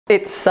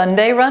It's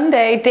Sunday Run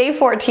Day, day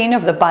 14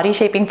 of the Body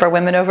Shaping for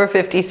Women Over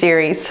 50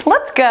 series.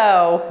 Let's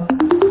go!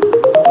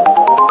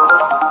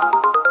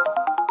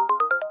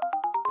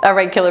 All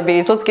right, killer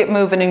bees, let's get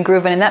moving and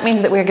grooving. And that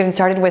means that we're getting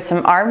started with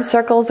some arm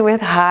circles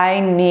with high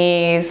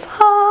knees.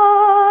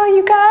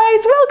 You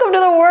guys, welcome to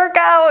the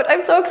workout.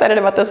 I'm so excited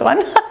about this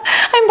one.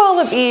 I'm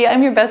Pahla B.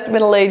 I'm your best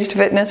middle-aged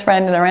fitness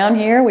friend, and around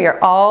here we are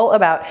all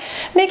about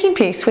making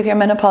peace with your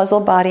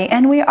menopausal body,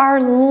 and we are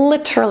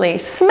literally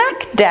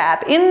smack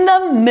dab in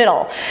the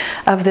middle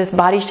of this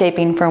Body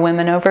Shaping for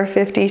Women Over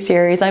 50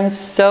 series. I'm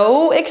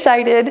so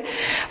excited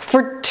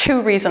for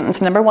two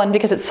reasons. Number one,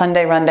 because it's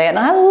Sunday Run Day, and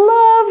I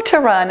love to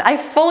run. I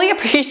fully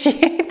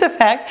appreciate the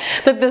fact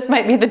that this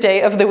might be the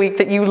day of the week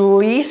that you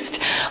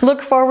least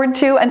look forward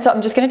to, and so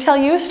I'm just going to tell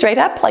you straight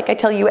up, like I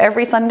tell you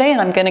every Sunday,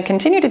 and I'm going to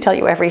continue to tell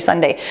you every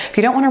Sunday. If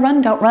you don't want to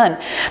run, don't run.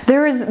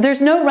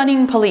 There's no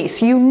running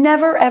police. You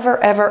never,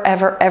 ever, ever,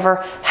 ever, ever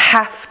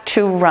have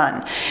to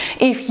run.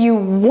 If you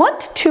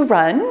want to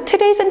run,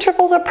 today's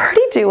intervals are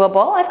pretty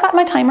doable. I've got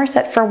my timer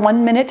set for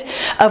 1 minute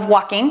of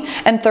walking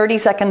and 30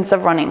 seconds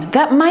of running.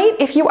 That might,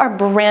 if you are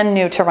brand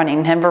new to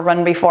running, never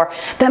run before,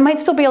 that might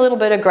still be a little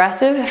bit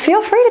aggressive.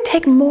 Feel free to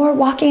take more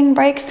walking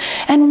breaks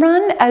and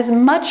run as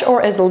much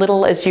or as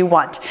little as you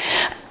want.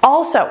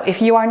 Also,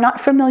 if you are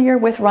not familiar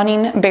with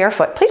running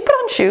barefoot, please put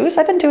on shoes.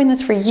 I've been doing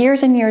this for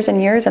years and years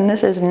and years, and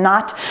this is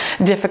not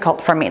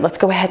difficult for me. Let's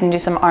go ahead and do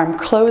some arm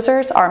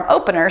closers, arm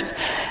openers,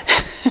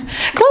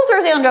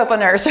 closers and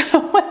openers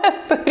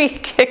with booty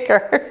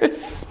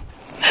kickers.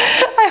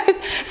 I was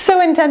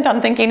so intent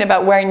on thinking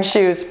about wearing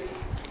shoes.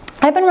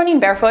 I've been running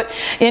barefoot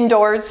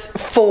indoors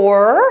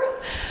for,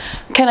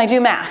 can I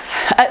do math?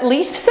 At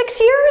least 6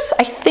 years.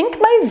 I think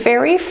my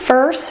very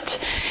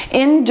first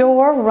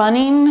indoor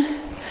running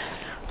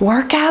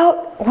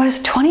workout was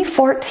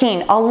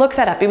 2014. I'll look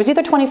that up. It was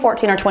either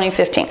 2014 or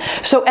 2015.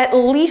 So at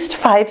least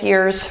 5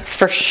 years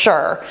for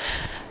sure,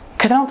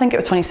 because I don't think it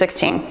was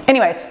 2016.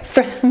 Anyways,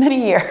 for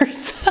many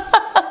years.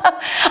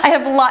 I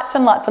have lots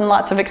and lots and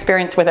lots of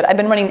experience with it. I've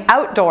been running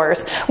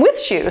outdoors with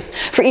shoes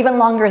for even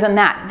longer than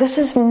that. This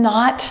is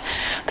not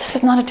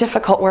a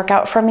difficult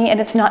workout for me,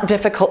 and it's not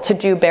difficult to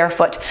do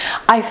barefoot.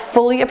 I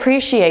fully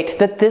appreciate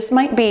that this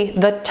might be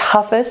the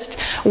toughest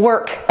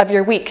work of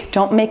your week.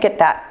 Don't make it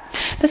that.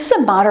 This is a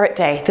moderate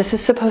day. This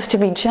is supposed to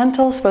be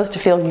gentle, supposed to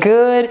feel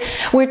good.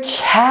 We're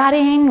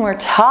chatting, we're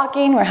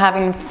talking, we're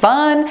having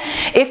fun.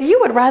 If you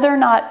would rather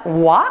not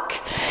walk,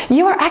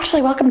 you are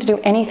actually welcome to do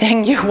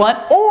anything you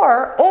want,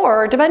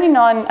 or depending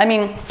on, I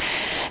mean,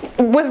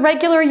 with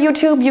regular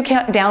YouTube, you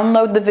can't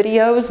download the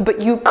videos, but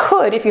you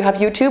could, if you have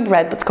YouTube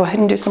Red, let's go ahead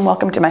and do some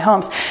welcome to my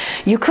homes.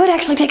 You could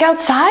actually take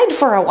outside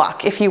for a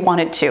walk if you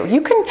wanted to.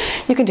 You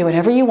can do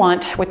whatever you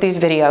want with these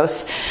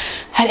videos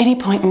at any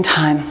point in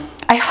time.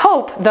 I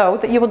hope, though,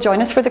 that you will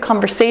join us for the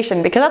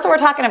conversation, because that's what we're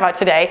talking about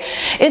today,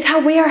 is how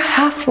we are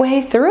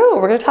halfway through.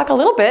 We're going to talk a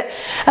little bit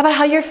about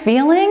how you're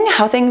feeling,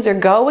 how things are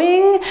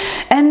going,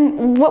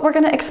 and what we're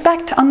going to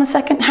expect on the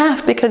second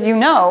half, because you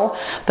know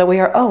that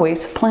we are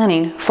always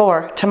planning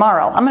for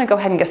tomorrow. I'm going to go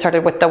ahead and get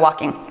started with the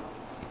walking.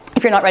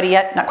 If you're not ready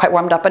yet, not quite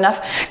warmed up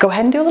enough, go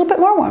ahead and do a little bit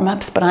more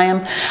warm-ups, but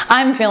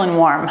I'm feeling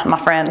warm, my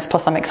friends,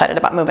 plus I'm excited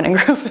about moving and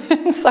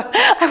grooving. So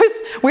I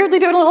was weirdly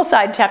doing a little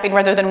side tapping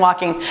rather than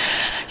walking.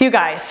 You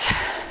guys,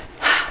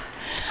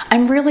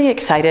 I'm really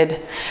excited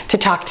to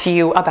talk to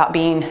you about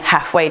being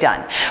halfway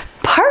done.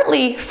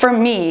 Partly for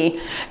me,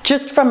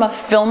 just from a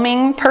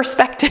filming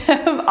perspective,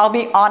 I'll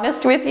be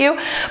honest with you,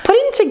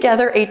 putting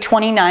together a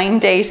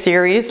 29-day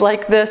series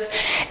like this,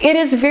 it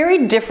is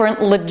very different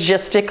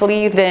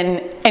logistically than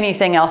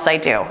anything else I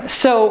do.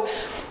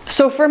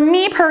 So for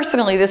me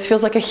personally, this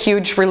feels like a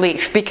huge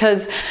relief,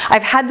 because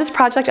I've had this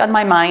project on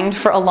my mind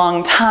for a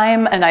long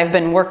time and I've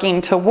been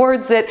working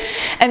towards it.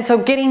 And so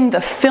getting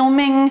the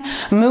filming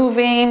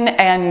moving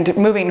and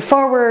moving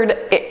forward,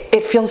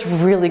 it feels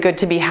really good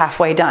to be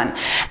halfway done.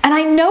 And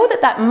I know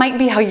that that might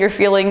be how you're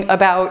feeling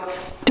about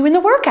doing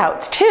the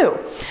workouts too.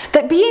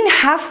 That being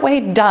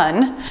halfway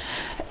done,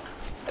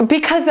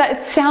 because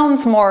that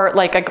sounds more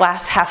like a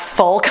glass half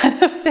full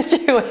kind of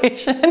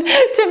situation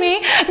to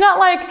me. Not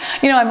like,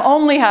 you know, I'm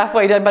only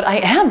halfway done, but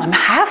I'm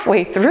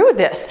halfway through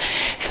this.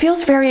 It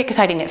feels very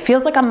exciting. It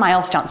feels like a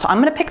milestone. So I'm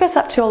going to pick this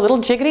up to a little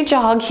jiggity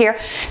jog here.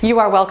 You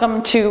are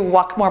welcome to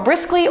walk more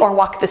briskly or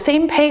walk the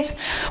same pace.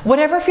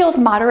 Whatever feels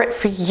moderate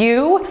for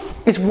you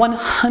is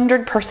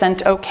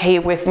 100% okay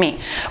with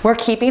me. We're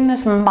keeping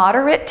this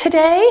moderate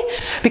today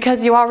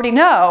because you already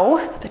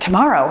know that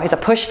tomorrow is a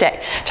push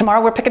day.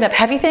 Tomorrow we're picking up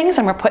heavy things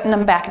and we're putting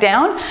them back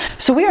down.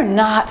 So we are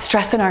not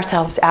stressing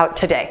ourselves out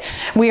today.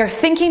 We are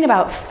thinking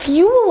about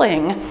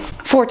fueling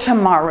for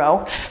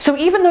tomorrow. So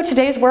even though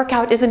today's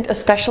workout isn't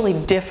especially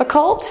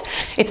difficult,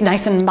 it's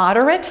nice and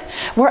moderate,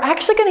 we're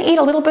actually going to eat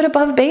a little bit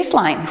above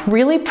baseline,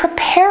 really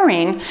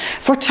preparing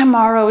for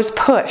tomorrow's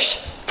push.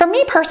 For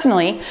me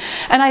personally,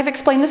 and I've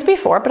explained this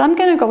before, but I'm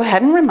going to go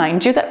ahead and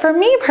remind you that for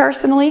me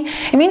personally,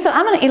 it means that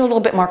I'm going to eat a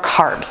little bit more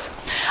carbs.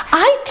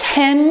 I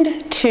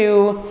tend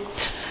to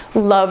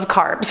love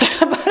carbs,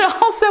 but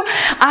also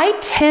I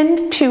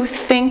tend to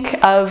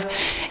think of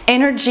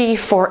energy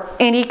for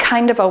any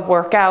kind of a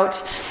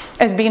workout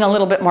as being a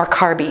little bit more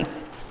carby.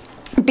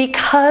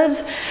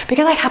 Because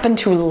I happen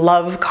to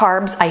love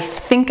carbs, I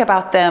think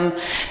about them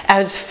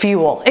as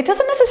fuel. It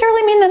doesn't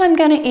necessarily mean that I'm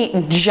going to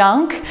eat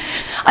junk.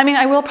 I mean,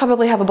 I will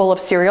probably have a bowl of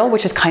cereal,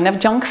 which is kind of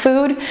junk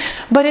food,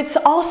 but it's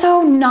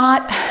also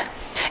not,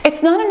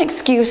 it's not an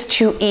excuse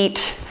to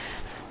eat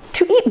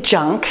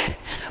junk,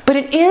 but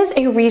it is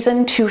a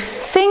reason to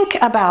think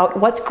about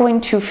what's going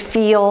to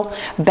feel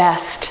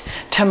best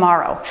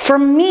tomorrow. For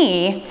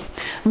me,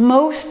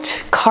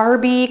 most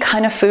carby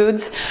kind of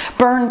foods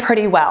burn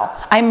pretty well.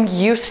 I'm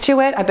used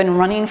to it. I've been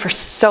running for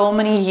so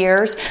many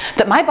years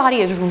that my body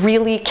is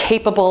really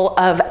capable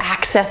of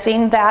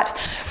accessing that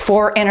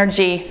for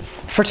energy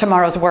for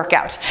tomorrow's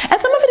workout. And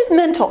some of it is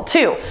mental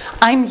too.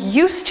 I'm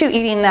used to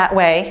eating that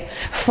way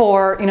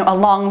for, a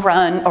long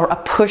run or a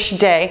push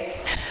day.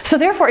 So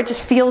therefore it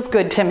just feels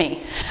good to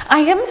me. I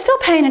am still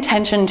paying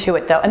attention to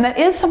it though, and that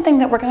is something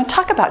that we're going to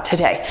talk about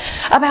today,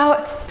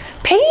 about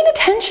paying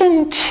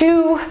attention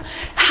to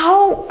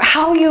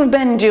how you've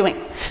been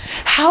doing.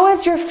 How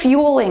has your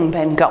fueling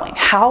been going?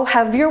 How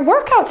have your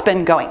workouts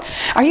been going?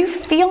 Are you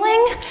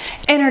feeling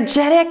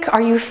energetic?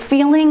 Are you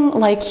feeling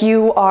like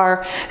you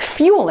are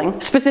fueling,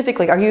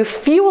 specifically, are you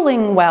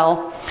fueling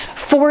well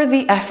for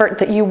the effort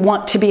that you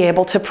want to be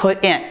able to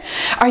put in?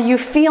 Are you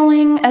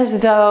feeling as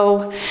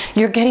though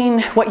you're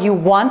getting what you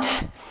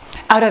want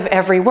out of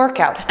every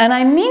workout? And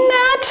I mean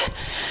that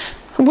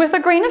with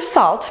a grain of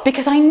salt,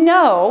 because I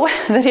know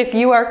that if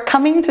you are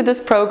coming to this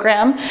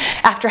program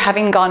after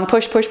having gone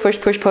push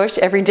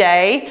every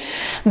day,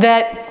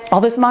 that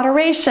all this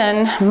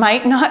moderation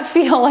might not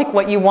feel like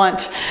what you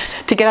want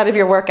to get out of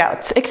your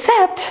workouts,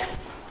 except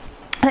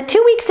that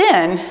 2 weeks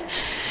in,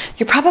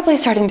 you're probably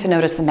starting to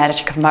notice the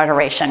magic of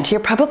moderation. You're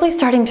probably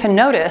starting to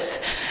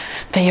notice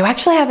that you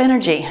actually have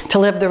energy to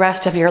live the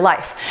rest of your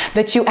life,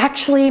 that you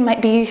actually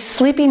might be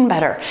sleeping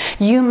better.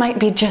 You might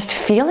be just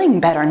feeling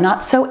better,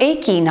 not so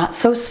achy, not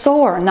so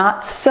sore,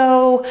 not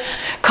so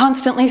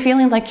constantly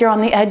feeling like you're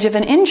on the edge of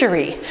an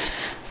injury.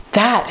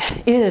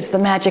 That is the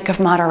magic of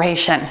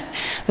moderation.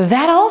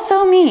 That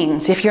also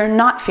means if you're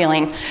not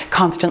feeling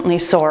constantly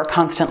sore,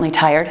 constantly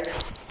tired,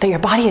 that your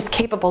body is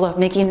capable of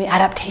making the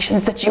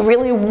adaptations that you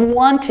really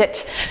want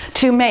it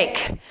to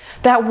make.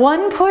 That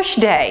one push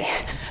day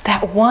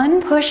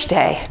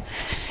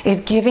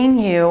is giving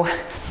you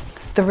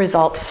the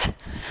results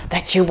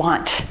that you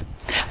want.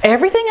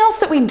 Everything else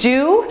that we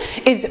do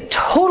is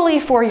totally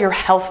for your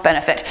health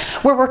benefit.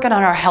 We're working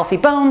on our healthy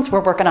bones,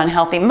 we're working on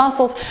healthy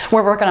muscles,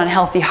 we're working on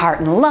healthy heart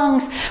and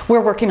lungs,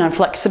 we're working on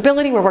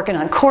flexibility, we're working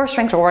on core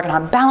strength, we're working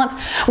on balance,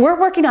 we're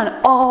working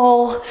on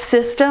all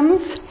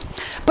systems.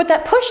 But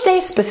that push day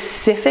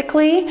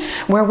specifically,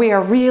 where we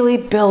are really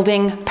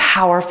building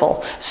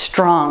powerful,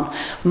 strong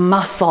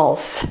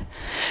muscles,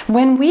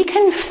 when we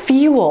can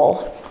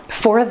fuel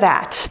for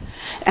that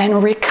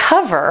and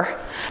recover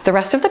the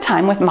rest of the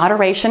time with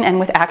moderation and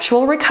with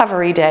actual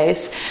recovery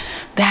days,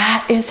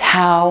 that is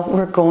how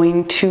we're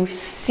going to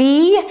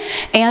see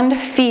and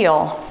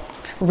feel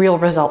real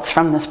results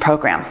from this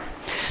program.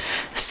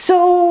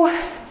 So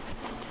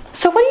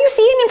what are you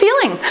seeing and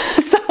feeling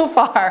so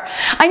far?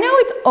 I know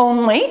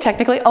it's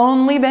technically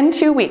only been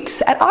 2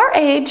 weeks. At our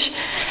age,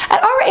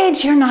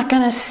 you're not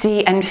going to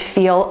see and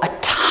feel a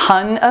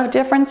ton of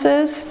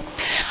differences.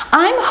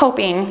 I'm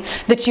hoping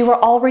that you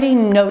are already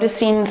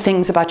noticing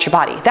things about your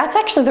body. That's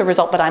actually the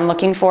result that I'm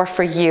looking for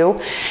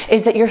you,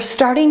 is that you're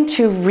starting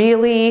to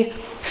really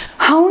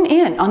hone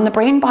in on the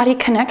brain-body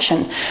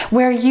connection,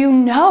 where you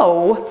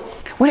know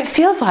what it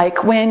feels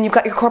like when you've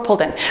got your core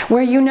pulled in,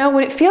 where you know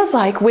what it feels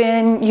like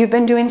when you've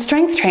been doing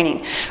strength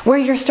training, where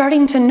you're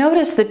starting to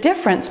notice the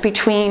difference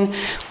between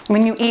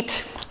when you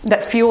eat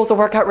that fuels a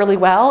workout really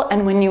well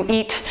and when you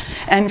eat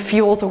and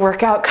fuels a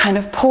workout kind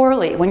of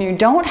poorly, when you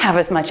don't have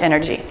as much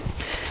energy.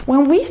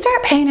 When we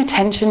start paying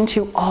attention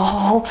to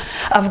all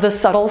of the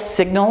subtle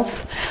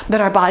signals that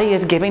our body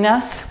is giving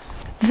us,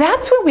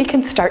 that's when we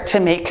can start to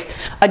make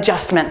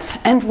adjustments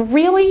and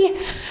really,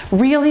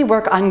 really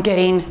work on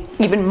getting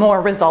even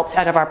more results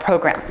out of our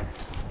program.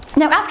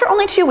 Now, after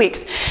only 2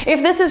 weeks,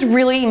 if this is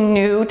really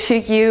new to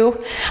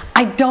you,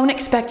 I don't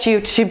expect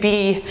you to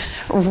be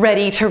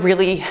ready to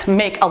really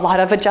make a lot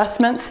of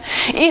adjustments.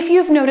 If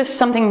you've noticed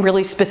something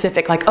really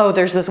specific, like, oh,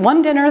 there's this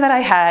one dinner that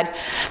I had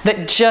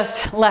that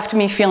just left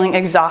me feeling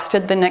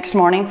exhausted the next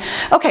morning,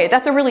 okay,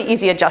 that's a really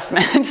easy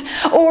adjustment.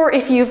 Or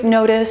if you've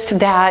noticed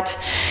that,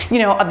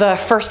 the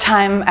first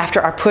time after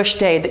our push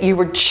day that you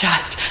were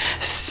just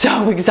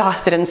so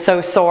exhausted and so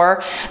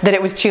sore that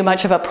it was too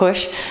much of a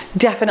push,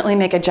 definitely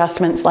make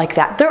adjustments like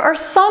that. There are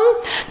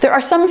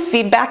some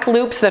feedback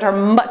loops that are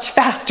much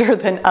faster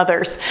than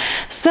others.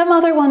 Some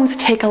other ones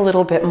take a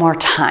little bit more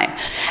time.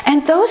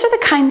 And those are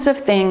the kinds of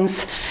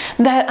things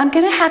that I'm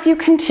going to have you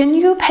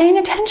continue paying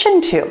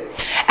attention to.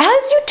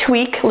 As you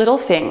tweak little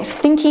things,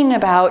 thinking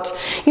about,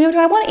 do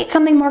I want to eat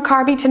something more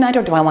carby tonight,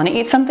 or do I want to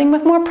eat something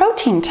with more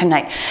protein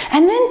tonight?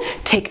 And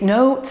then take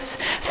notes,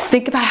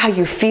 think about how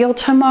you feel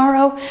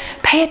tomorrow,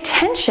 pay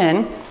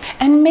attention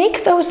and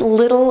make those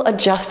little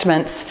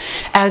adjustments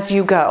as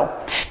you go.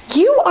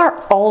 You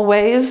are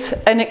always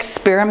an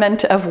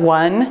experiment of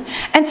one.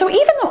 And so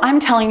even though I'm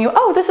telling you,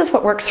 oh, this is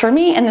what works for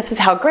me and this is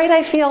how great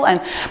I feel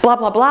and blah,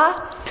 blah,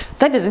 blah,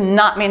 that does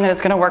not mean that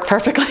it's going to work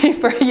perfectly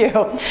for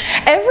you.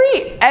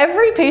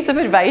 Every piece of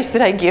advice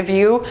that I give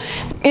you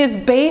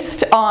is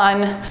based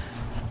on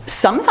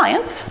some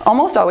science,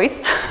 almost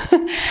always,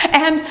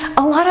 and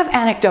a lot of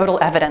anecdotal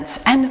evidence.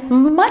 And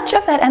much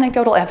of that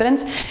anecdotal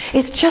evidence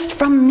is just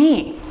from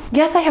me.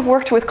 Yes, I have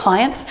worked with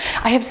clients.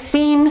 I have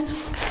seen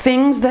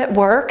things that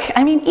work.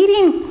 I mean,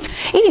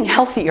 eating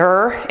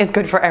healthier is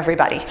good for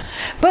everybody.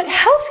 But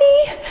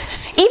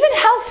even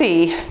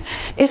healthy,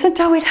 isn't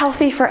always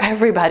healthy for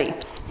everybody.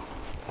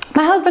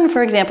 My husband,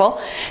 for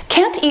example,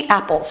 can't eat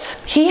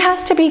apples. He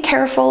has to be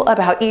careful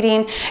about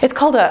eating, it's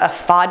called a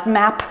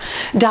FODMAP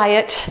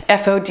diet,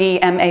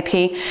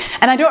 F-O-D-M-A-P,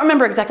 and I don't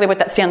remember exactly what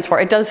that stands for.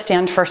 It does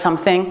stand for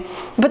something,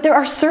 but there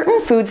are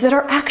certain foods that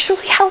are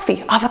actually healthy.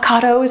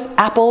 Avocados,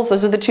 apples,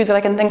 those are the two that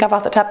I can think of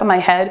off the top of my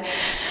head.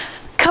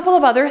 A couple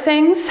of other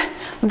things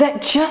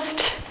that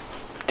just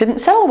didn't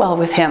settle well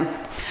with him.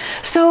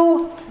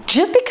 So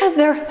just because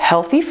they're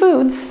healthy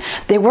foods,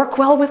 they work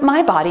well with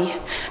my body,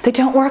 they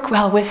don't work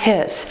well with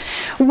his.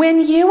 When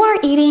you are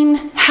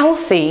eating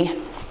healthy,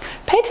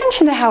 pay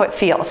attention to how it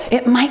feels.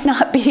 It might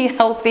not be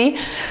healthy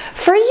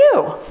for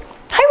you.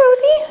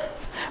 Hi, Rosie.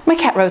 My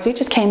cat Rosie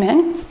just came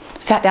in,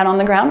 sat down on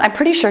the ground. I'm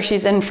pretty sure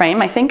she's in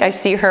frame. I think I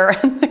see her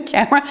in the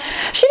camera.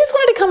 She just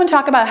wanted to come and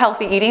talk about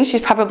healthy eating.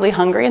 She's probably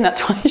hungry, and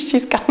that's why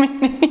she's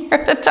coming in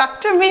here to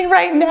talk to me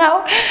right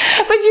now.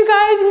 But you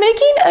guys,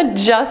 making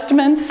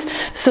adjustments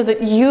so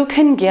that you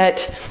can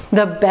get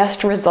the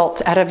best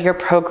results out of your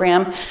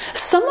program.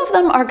 Some of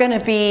them are going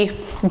to be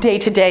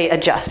day-to-day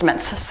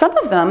adjustments. Some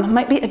of them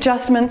might be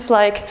adjustments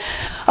like,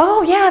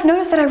 oh yeah, I've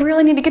noticed that I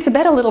really need to get to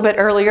bed a little bit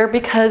earlier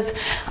because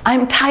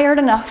I'm tired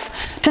enough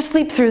to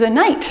sleep through the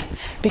night,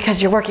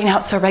 because you're working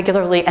out so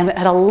regularly and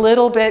at a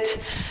little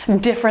bit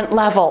different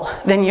level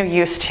than you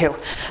used to.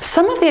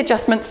 Some of the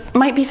adjustments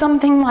might be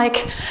something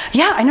like,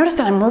 yeah, I noticed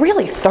that I'm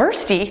really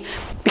thirsty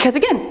because,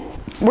 again,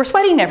 we're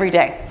sweating every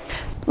day.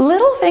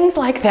 Little things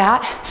like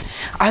that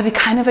are the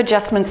kind of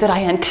adjustments that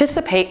I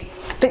anticipate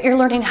that you're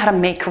learning how to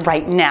make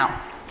right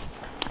now.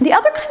 The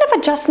other kind of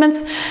adjustments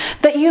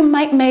that you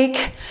might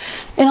make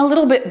in a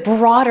little bit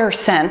broader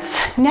sense,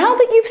 now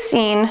that you've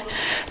seen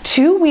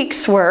 2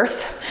 weeks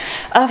worth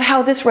of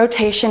how this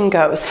rotation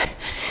goes,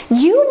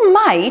 you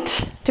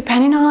might,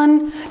 depending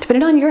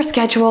on your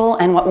schedule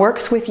and what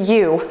works with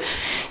you,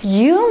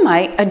 you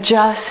might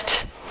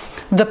adjust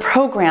the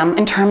program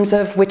in terms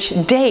of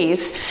which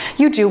days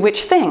you do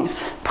which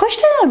things. Push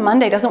day on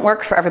Monday doesn't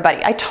work for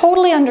everybody. I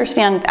totally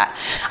understand that.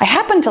 I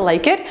happen to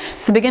like it.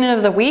 It's the beginning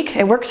of the week.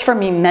 It works for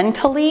me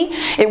mentally.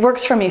 It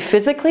works for me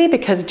physically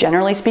because,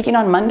 generally speaking,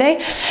 on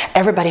Monday,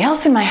 everybody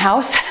else in my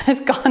house has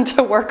gone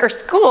to work or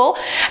school,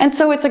 and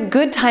so it's a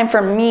good time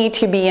for me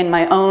to be in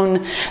my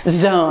own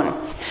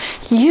zone.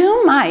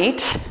 You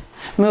might,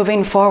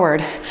 moving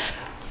forward,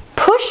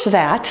 push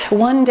that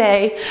 1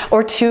 day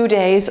or 2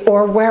 days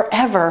or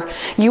wherever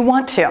you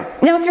want to.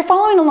 Now, if you're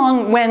following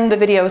along when the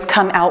videos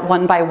come out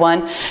one by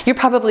one, you're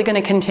probably going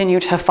to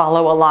continue to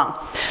follow along.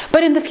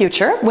 But in the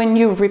future, when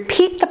you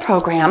repeat the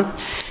program,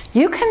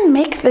 you can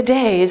make the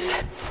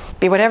days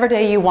be whatever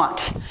day you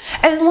want.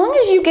 As long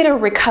as you get a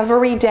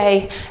recovery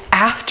day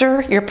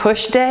after your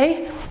push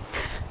day,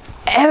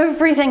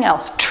 everything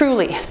else,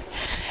 truly,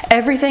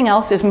 everything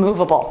else is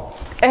movable.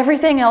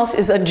 Everything else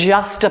is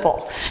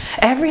adjustable.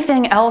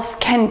 Everything else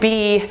can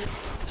be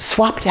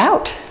swapped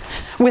out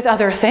with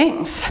other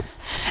things.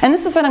 And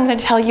this is what I'm going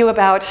to tell you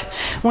about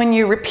when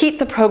you repeat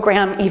the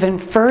program even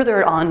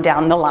further on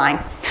down the line.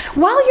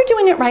 While you're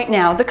doing it right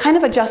now, the kind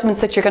of adjustments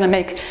that you're going to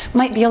make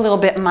might be a little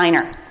bit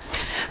minor.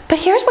 But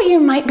here's what you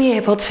might be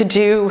able to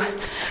do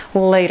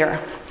later.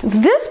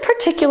 This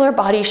particular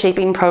body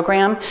shaping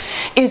program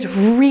is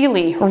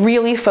really,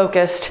 really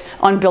focused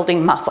on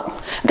building muscle.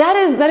 That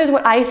is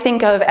what I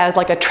think of as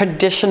like a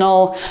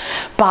traditional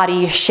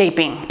body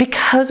shaping.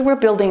 Because we're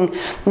building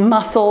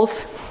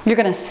muscles, you're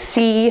going to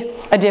see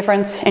a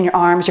difference in your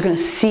arms. You're going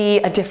to see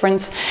a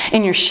difference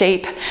in your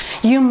shape.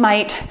 You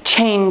might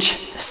change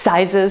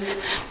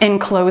sizes in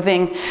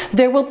clothing.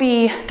 There will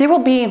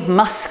be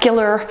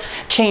muscular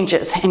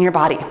changes in your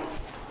body.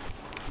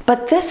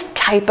 But this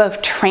type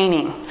of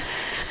training,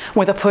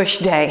 with a push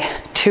day,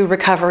 2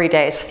 recovery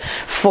days,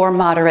 4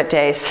 moderate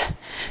days,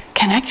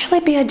 can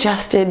actually be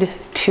adjusted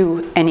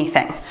to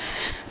anything.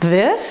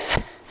 This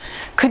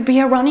could be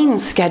a running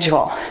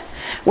schedule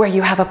where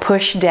you have a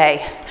push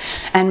day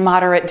and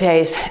moderate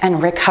days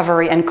and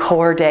recovery and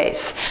core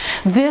days.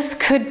 This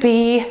could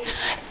be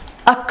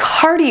a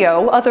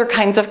cardio, other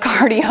kinds of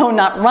cardio,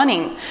 not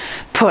running,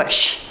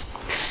 push.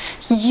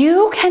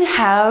 You can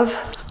have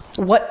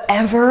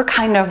whatever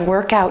kind of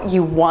workout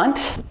you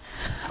want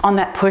on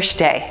that push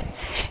day.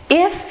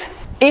 If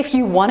if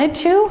you wanted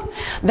to,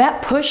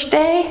 that push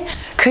day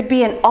could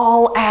be an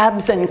all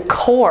abs and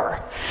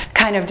core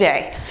kind of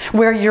day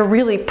where you're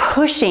really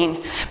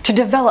pushing to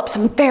develop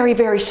some very,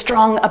 very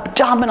strong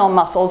abdominal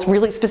muscles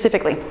really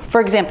specifically.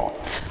 For example,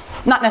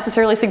 not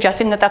necessarily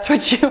suggesting that that's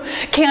what you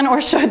can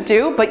or should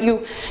do, but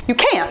you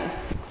can.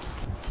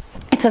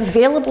 It's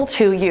available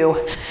to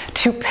you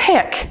to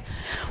pick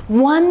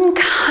one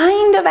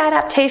kind of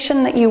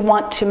adaptation that you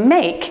want to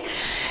make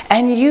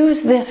and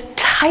use this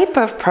type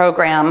of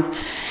program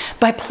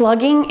by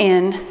plugging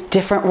in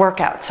different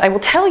workouts. I will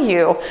tell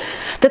you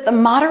that the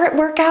moderate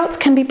workouts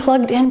can be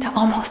plugged into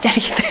almost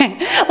anything.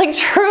 Like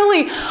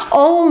truly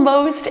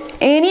almost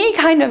any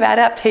kind of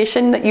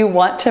adaptation that you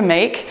want to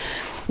make.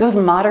 Those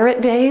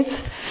moderate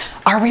days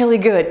are really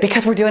good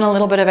because we're doing a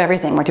little bit of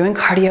everything. We're doing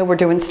cardio, we're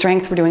doing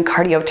strength, we're doing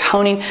cardio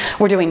toning,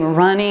 we're doing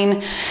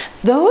running.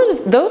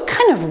 Those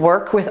kind of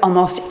work with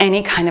almost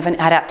any kind of an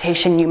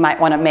adaptation you might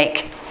want to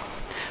make.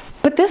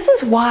 But this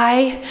is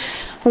why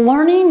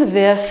learning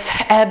this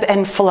ebb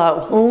and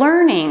flow,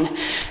 learning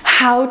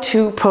how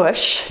to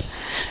push,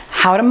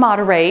 how to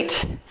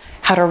moderate,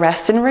 how to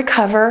rest and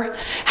recover,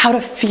 how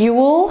to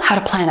fuel, how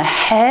to plan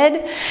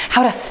ahead,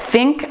 how to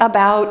think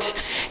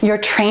about your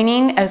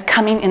training as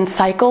coming in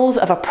cycles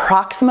of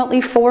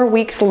approximately 4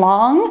 weeks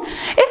long,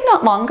 if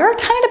not longer,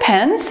 kind of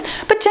depends.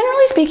 But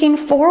generally speaking,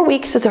 4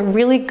 weeks is a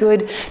really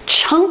good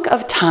chunk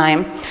of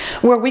time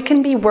where we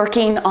can be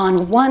working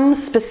on one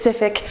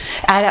specific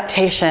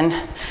adaptation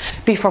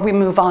before we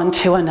move on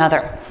to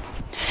another.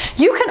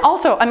 You can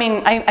also,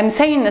 I'm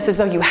saying this as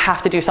though you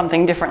have to do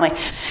something differently.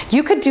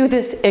 You could do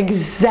this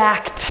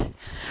exact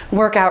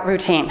workout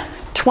routine,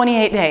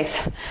 28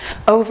 days,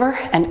 over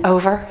and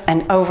over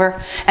and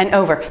over and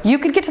over. You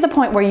could get to the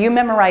point where you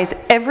memorize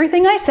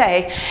everything I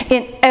say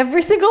in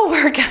every single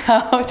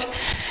workout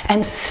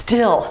and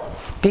still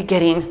be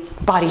getting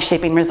body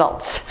shaping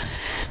results.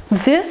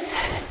 This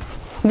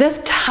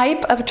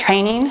type of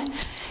training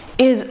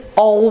is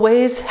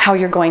always how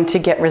you're going to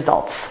get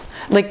results.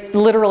 Like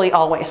literally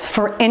always.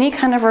 For any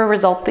kind of a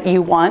result that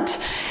you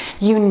want,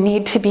 you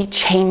need to be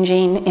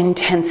changing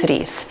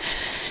intensities.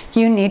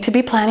 You need to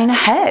be planning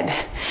ahead.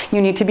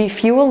 You need to be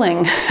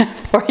fueling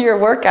for your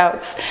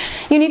workouts.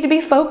 You need to be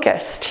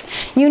focused.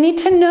 You need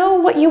to know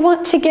what you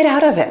want to get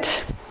out of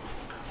it.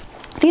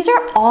 These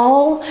are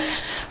all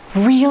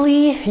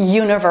really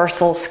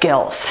universal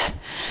skills.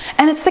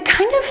 And it's the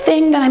kind of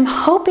thing that I'm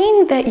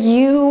hoping that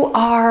you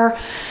are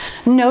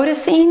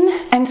noticing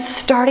and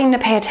starting to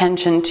pay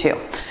attention to.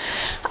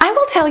 I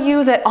will tell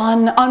you that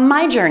on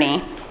my journey,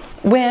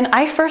 when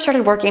I first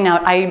started working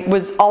out, I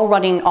was all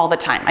running all the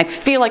time. I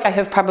feel like I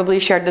have probably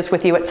shared this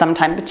with you at some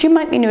time, but you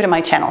might be new to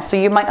my channel, so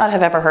you might not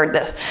have ever heard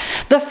this.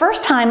 The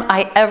first time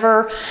I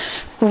ever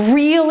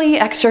really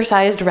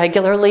exercised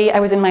regularly, I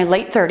was in my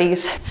late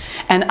 30s,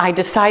 and I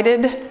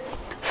decided,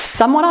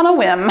 somewhat on a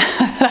whim,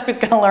 that I was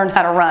going to learn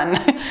how to run.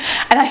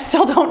 And I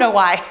still don't know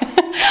why.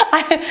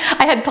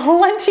 I had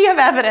plenty of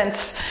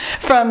evidence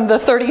from the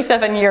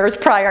 37 years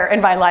prior in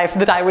my life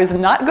that I was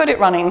not good at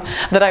running,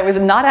 that I was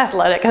not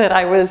athletic, that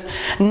I was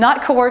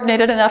not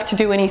coordinated enough to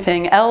do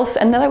anything else,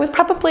 and that I was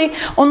probably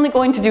only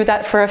going to do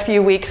that for a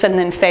few weeks and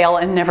then fail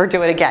and never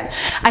do it again.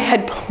 I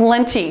had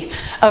plenty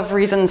of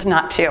reasons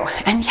not to.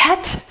 And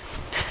yet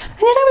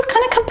I was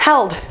kind of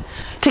compelled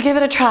to give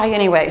it a try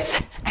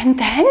anyways.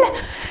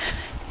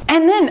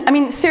 And then, I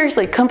mean,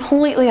 seriously,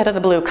 completely out of the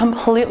blue,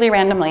 completely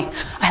randomly,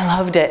 I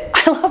loved it.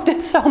 I loved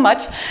it so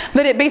much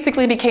that it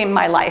basically became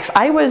my life.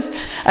 I was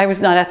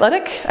not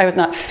athletic. I was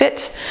not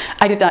fit.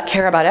 I did not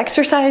care about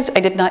exercise. I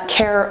did not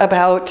care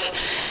about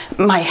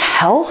my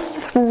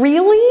health,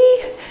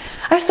 really.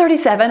 I was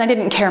 37. I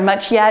didn't care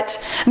much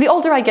yet. The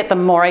older I get, the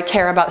more I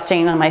care about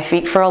staying on my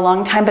feet for a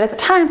long time. But at the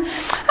time,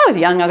 I was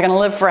young. I was going to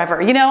live forever.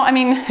 You know, I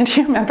mean,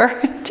 do you remember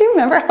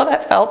how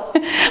that felt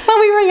when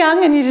we were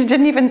young and you just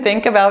didn't even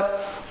think about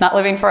not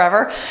living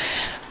forever?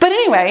 But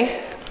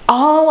anyway,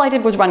 all I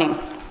did was running.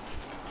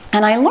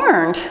 And I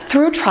learned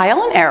through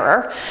trial and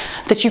error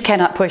that you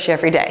cannot push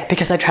every day,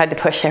 because I tried to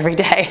push every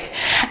day.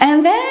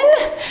 And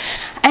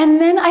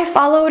then I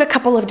followed a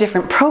couple of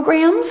different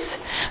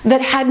programs that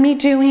had me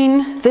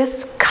doing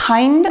this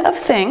kind of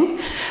thing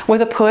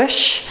with a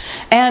push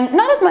and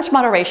not as much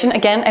moderation.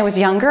 Again, I was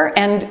younger,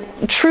 and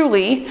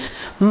truly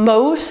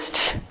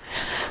most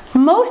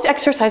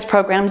exercise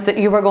programs that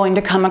you are going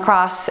to come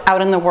across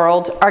out in the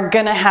world are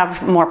gonna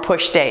have more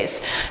push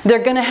days.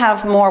 They're gonna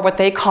have more what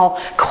they call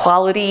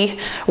quality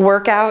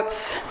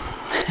workouts.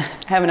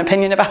 I have an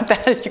opinion about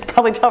that, as you can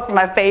probably tell from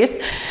my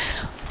face.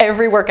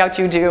 Every workout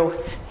you do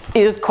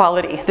is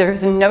quality.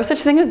 There's no such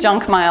thing as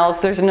junk miles.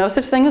 There's no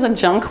such thing as a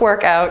junk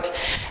workout.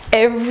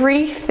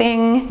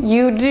 Everything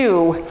you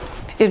do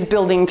is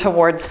building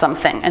towards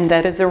something, and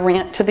that is a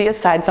rant to the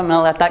aside, so I'm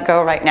gonna let that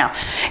go right now.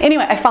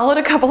 Anyway, I followed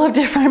a couple of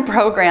different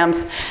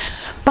programs,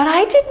 but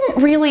I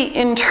didn't really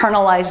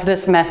internalize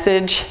this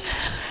message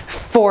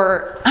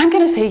for, I'm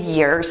gonna say,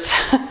 years.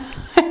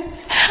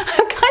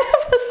 I'm kind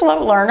of a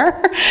slow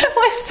learner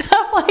with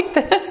stuff like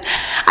this.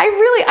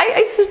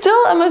 I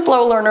still am a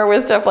slow learner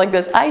with stuff like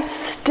this. I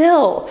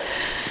still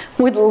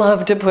would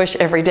love to push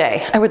every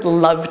day. I would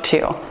love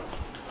to.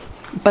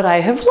 But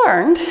I have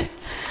learned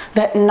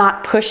that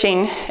not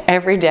pushing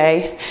every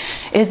day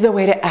is the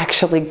way to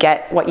actually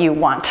get what you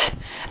want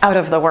out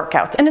of the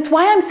workouts. And it's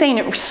why I'm saying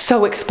it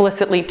so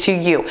explicitly to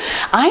you.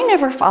 I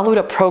never followed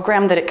a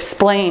program that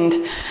explained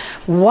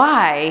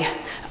why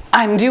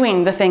I'm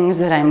doing the things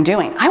that I'm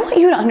doing. I want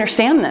you to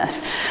understand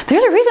this.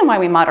 There's a reason why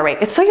we moderate.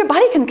 It's so your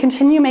body can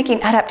continue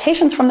making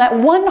adaptations from that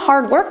one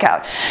hard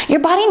workout.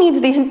 Your body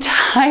needs the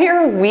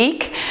entire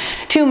week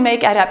to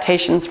make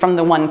adaptations from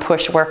the one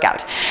push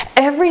workout.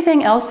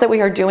 Everything else that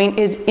we are doing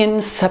is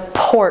in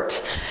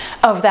support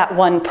of that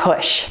one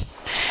push.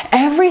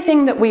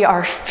 Everything that we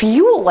are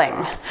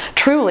fueling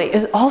truly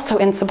is also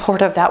in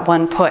support of that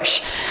one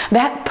push.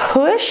 That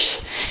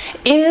push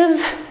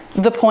is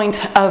the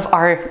point of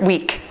our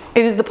week.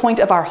 It is the point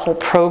of our whole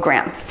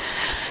program.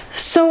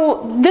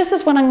 So this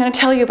is what I'm going to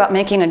tell you about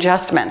making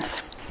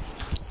adjustments.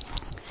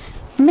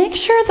 Make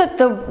sure that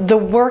the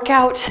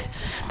workout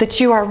that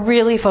you are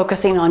really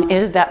focusing on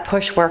is that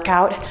push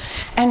workout,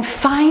 and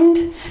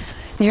find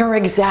your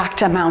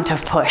exact amount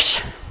of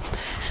push.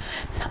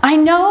 I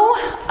know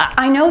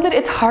that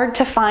it's hard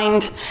to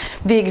find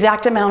the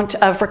exact amount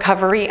of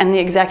recovery and the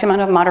exact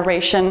amount of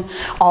moderation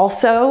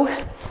also,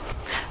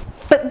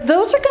 but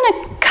those are going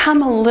to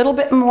come a little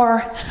bit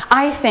more,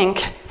 I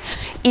think,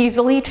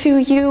 easily to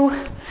you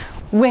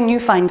when you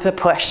find the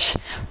push,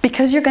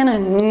 because you're going to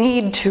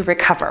need to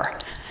recover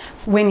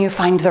when you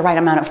find the right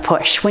amount of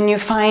push, when you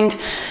find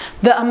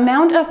the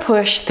amount of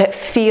push that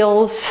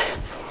feels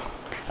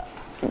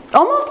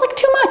almost like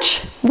too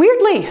much,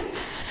 weirdly,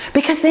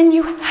 because then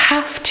you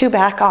have to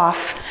back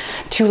off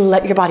to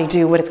let your body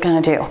do what it's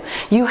going to do.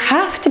 You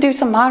have to do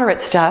some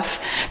moderate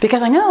stuff,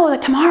 because I know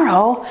that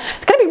tomorrow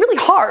it's going to be really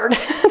hard.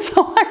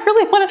 So I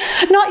really want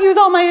to not use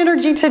all my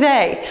energy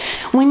today.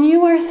 When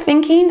you are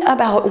thinking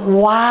about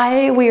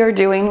why we are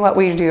doing what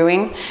we're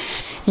doing,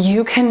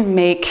 you can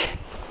make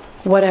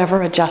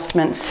whatever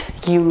adjustments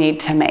you need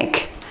to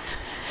make.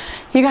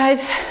 You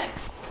guys,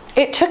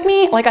 it took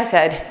me, like I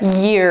said,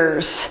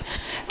 years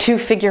to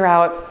figure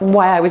out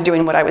why I was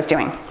doing what I was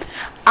doing.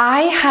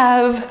 I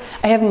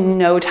have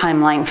no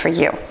timeline for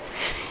you.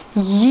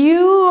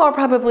 You are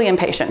probably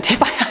impatient,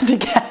 if I had to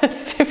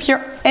guess, if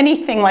you're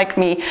anything like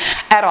me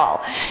at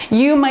all.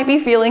 You might be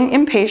feeling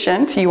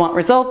impatient. You want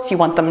results, you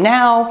want them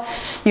now.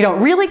 You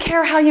don't really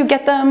care how you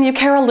get them, you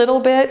care a little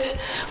bit.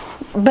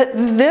 But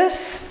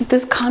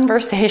this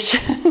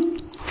conversation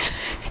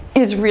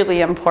is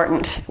really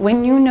important.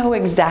 When you know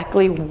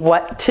exactly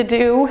what to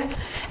do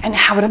and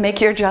how to make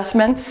your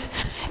adjustments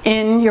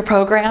in your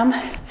program,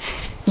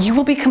 you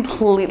will be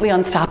completely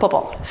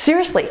unstoppable.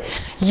 Seriously,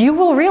 you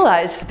will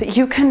realize that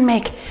you can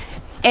make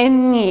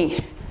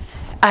any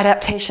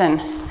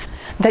adaptation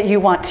that you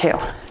want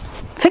to.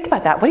 Think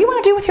about that. What do you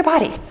want to do with your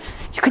body?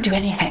 You could do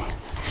anything.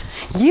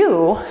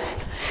 You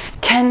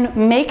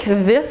can make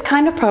this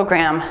kind of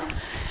program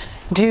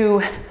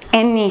do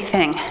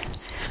anything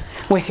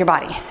with your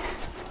body.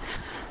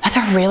 That's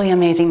a really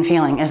amazing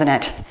feeling, isn't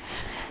it?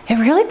 It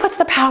really puts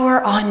the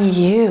power on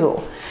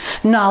you.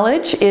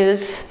 Knowledge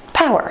is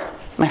power,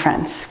 my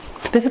friends.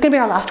 This is going to be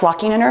our last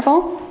walking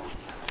interval.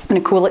 I'm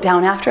going to cool it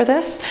down after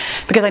this,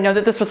 because I know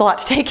that this was a lot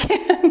to take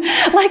in.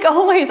 Like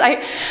always,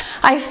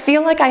 I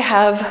feel like I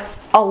have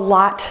a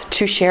lot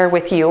to share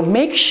with you.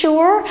 Make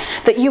sure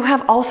that you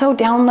have also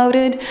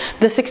downloaded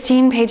the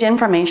 16-page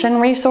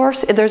information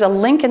resource. There's a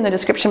link in the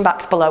description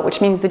box below, which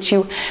means that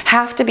you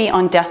have to be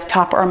on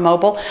desktop or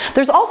mobile.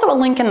 There's also a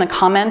link in the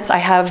comments. I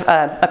have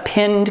a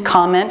pinned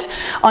comment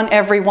on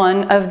every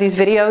one of these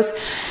videos.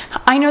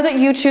 I know that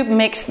YouTube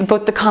makes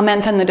both the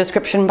comments and the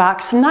description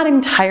box not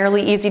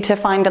entirely easy to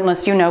find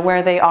unless you know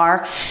where they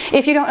are.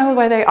 If you don't know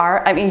where they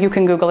are, I mean, you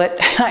can Google it.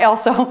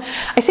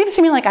 It seems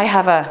to me like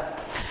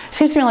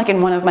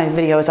in one of my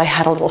videos I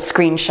had a little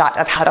screenshot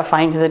of how to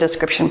find the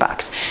description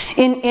box.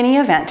 In any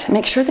event,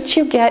 make sure that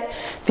you get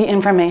the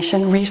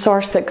information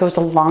resource that goes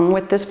along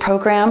with this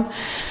program,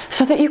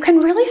 so that you can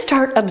really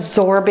start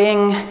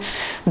absorbing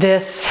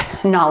this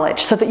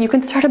knowledge, so that you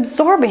can start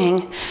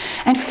absorbing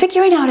and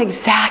figuring out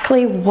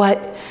exactly what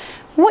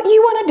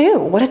you want to do,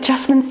 what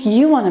adjustments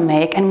you want to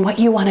make, and what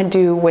you want to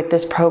do with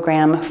this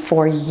program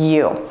for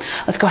you.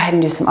 Let's go ahead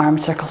and do some arm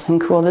circles and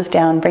cool this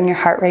down. Bring your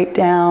heart rate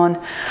down.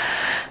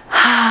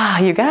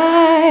 You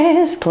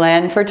guys,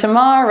 plan for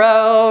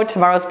tomorrow.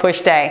 Tomorrow's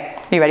push day.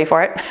 Are you ready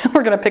for it?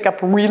 We're going to pick up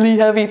really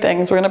heavy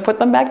things. We're going to put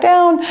them back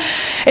down.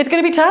 It's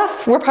going to be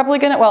tough. We're probably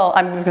going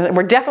to,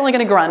 we're definitely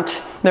going to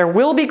grunt. There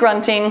will be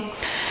grunting.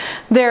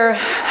 There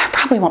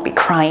probably won't be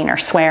crying or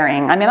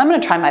swearing. I mean, I'm going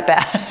to try my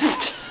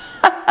best.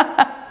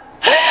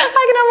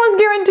 I can almost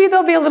guarantee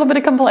there'll be a little bit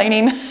of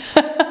complaining.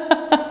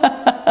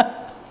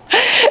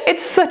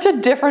 It's such a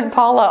different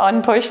Pahla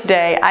on push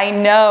day. I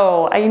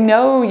know,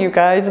 you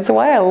guys. It's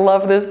why I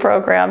love this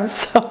program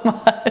so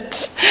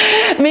much.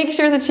 Make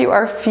sure that you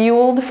are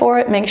fueled for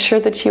it. Make sure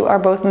that you are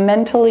both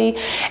mentally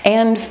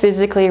and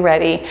physically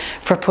ready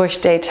for push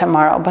day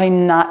tomorrow by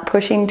not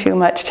pushing too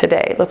much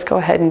today. Let's go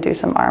ahead and do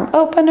some arm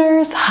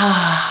openers.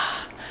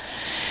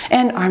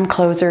 and arm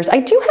closers. I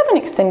do have an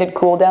extended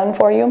cool down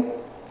for you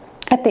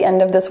at the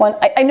end of this one.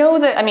 I know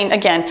that, I mean,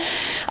 again,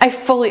 I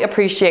fully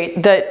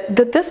appreciate that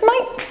this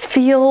might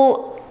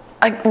feel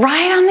like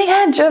right on the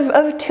edge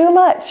of too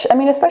much. I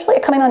mean, especially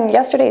coming on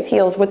yesterday's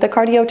heels with the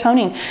cardio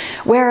toning,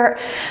 where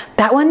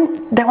that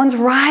one's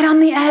right on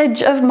the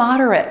edge of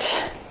moderate.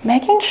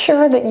 Making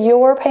sure that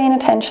you're paying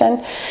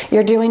attention,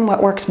 you're doing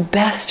what works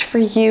best for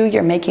you,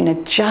 you're making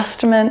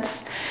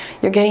adjustments,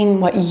 you're getting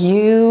what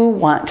you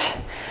want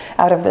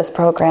out of this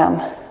program.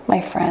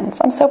 My friends,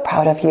 I'm so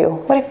proud of you.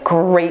 What a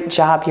great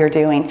job you're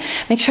doing.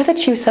 Make sure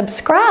that you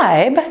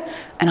subscribe,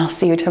 and I'll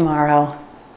see you tomorrow.